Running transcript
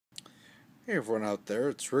Hey everyone out there,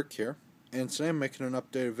 it's Rick here, and today I'm making an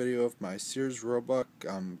updated video of my Sears-Roebuck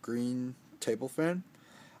green table fan.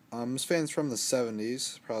 This fan's from the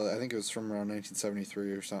 70s, probably. I think it was from around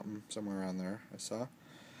 1973 or something, somewhere around there, I saw.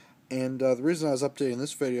 And the reason I was updating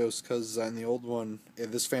this video is because in the old one,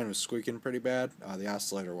 this fan was squeaking pretty bad, the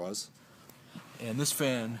oscillator was. And this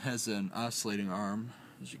fan has an oscillating arm,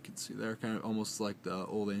 as you can see there, kind of almost like the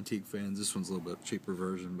old antique fans. This one's a little bit cheaper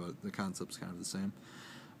version, but the concept's kind of the same.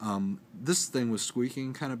 This thing was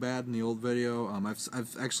squeaking kind of bad in the old video.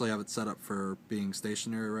 I've actually have it set up for being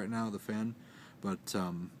stationary right now, the fan, but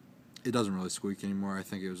it doesn't really squeak anymore. I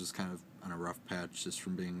think it was just kind of on a rough patch just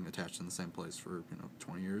from being attached in the same place for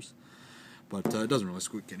 20 years. But it doesn't really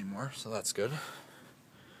squeak anymore, so that's good.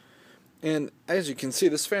 And as you can see,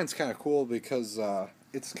 this fan's kind of cool because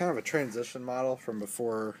it's kind of a transition model from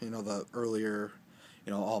before, the earlier,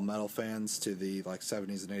 all metal fans to the like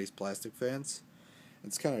 70s and 80s plastic fans.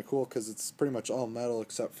 It's kind of cool because it's pretty much all metal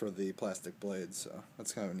except for the plastic blades, so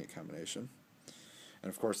that's kind of a neat combination. And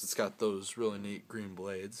of course it's got those really neat green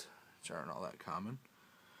blades, which aren't all that common.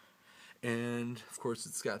 And of course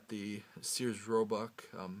it's got the Sears-Roebuck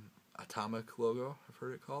atomic logo, I've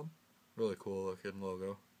heard it called. Really cool looking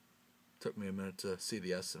logo. Took me a minute to see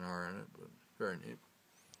the S and R in it, but very neat.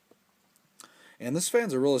 And this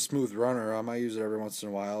fan's a really smooth runner. I use it every once in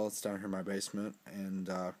a while. It's down here in my basement, and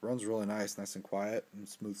runs really nice and quiet, and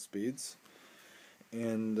smooth speeds.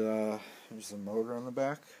 And there's a motor on the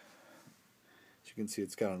back. As you can see,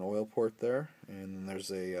 it's got an oil port there, and then there's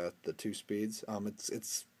the 2 speeds.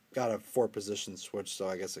 It's got a 4-position switch, so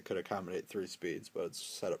I guess it could accommodate 3 speeds, but it's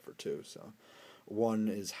set up for 2. So 1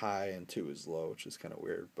 is high and 2 is low, which is kind of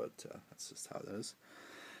weird, but that's just how it is.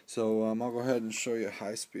 So I'll go ahead and show you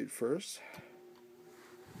high speed first.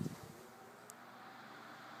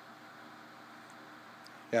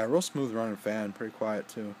 Yeah, real smooth running fan, pretty quiet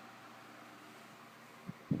too.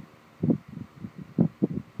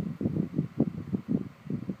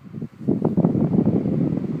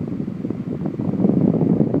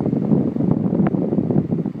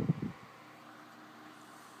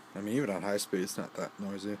 I mean, even on high speed, it's not that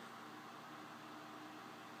noisy.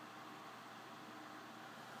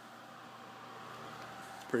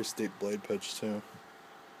 Pretty steep blade pitch too.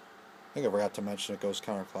 I think I forgot to mention it goes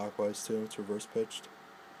counterclockwise too, it's reverse pitched.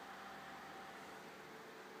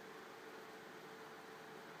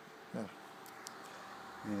 Yeah.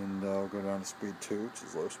 And I'll go down to speed 2, which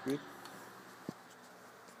is low speed.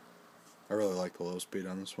 I really like the low speed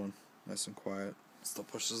on this one. Nice and quiet. Still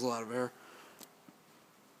pushes a lot of air.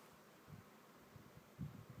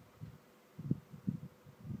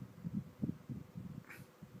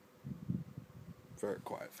 Very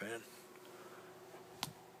quiet fan.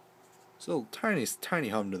 Still tiny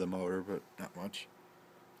hum to the motor, but not much.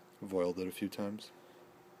 I've oiled it a few times.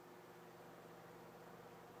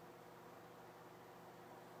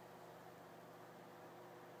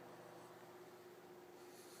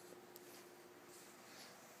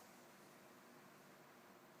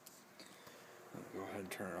 I'll go ahead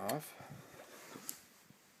and turn it off.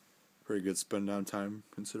 Pretty good spin down time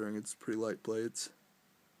considering it's pretty light blades.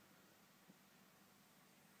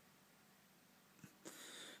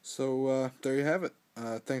 So there you have it.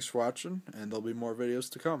 Thanks for watching, and there'll be more videos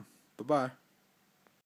to come. Bye-bye.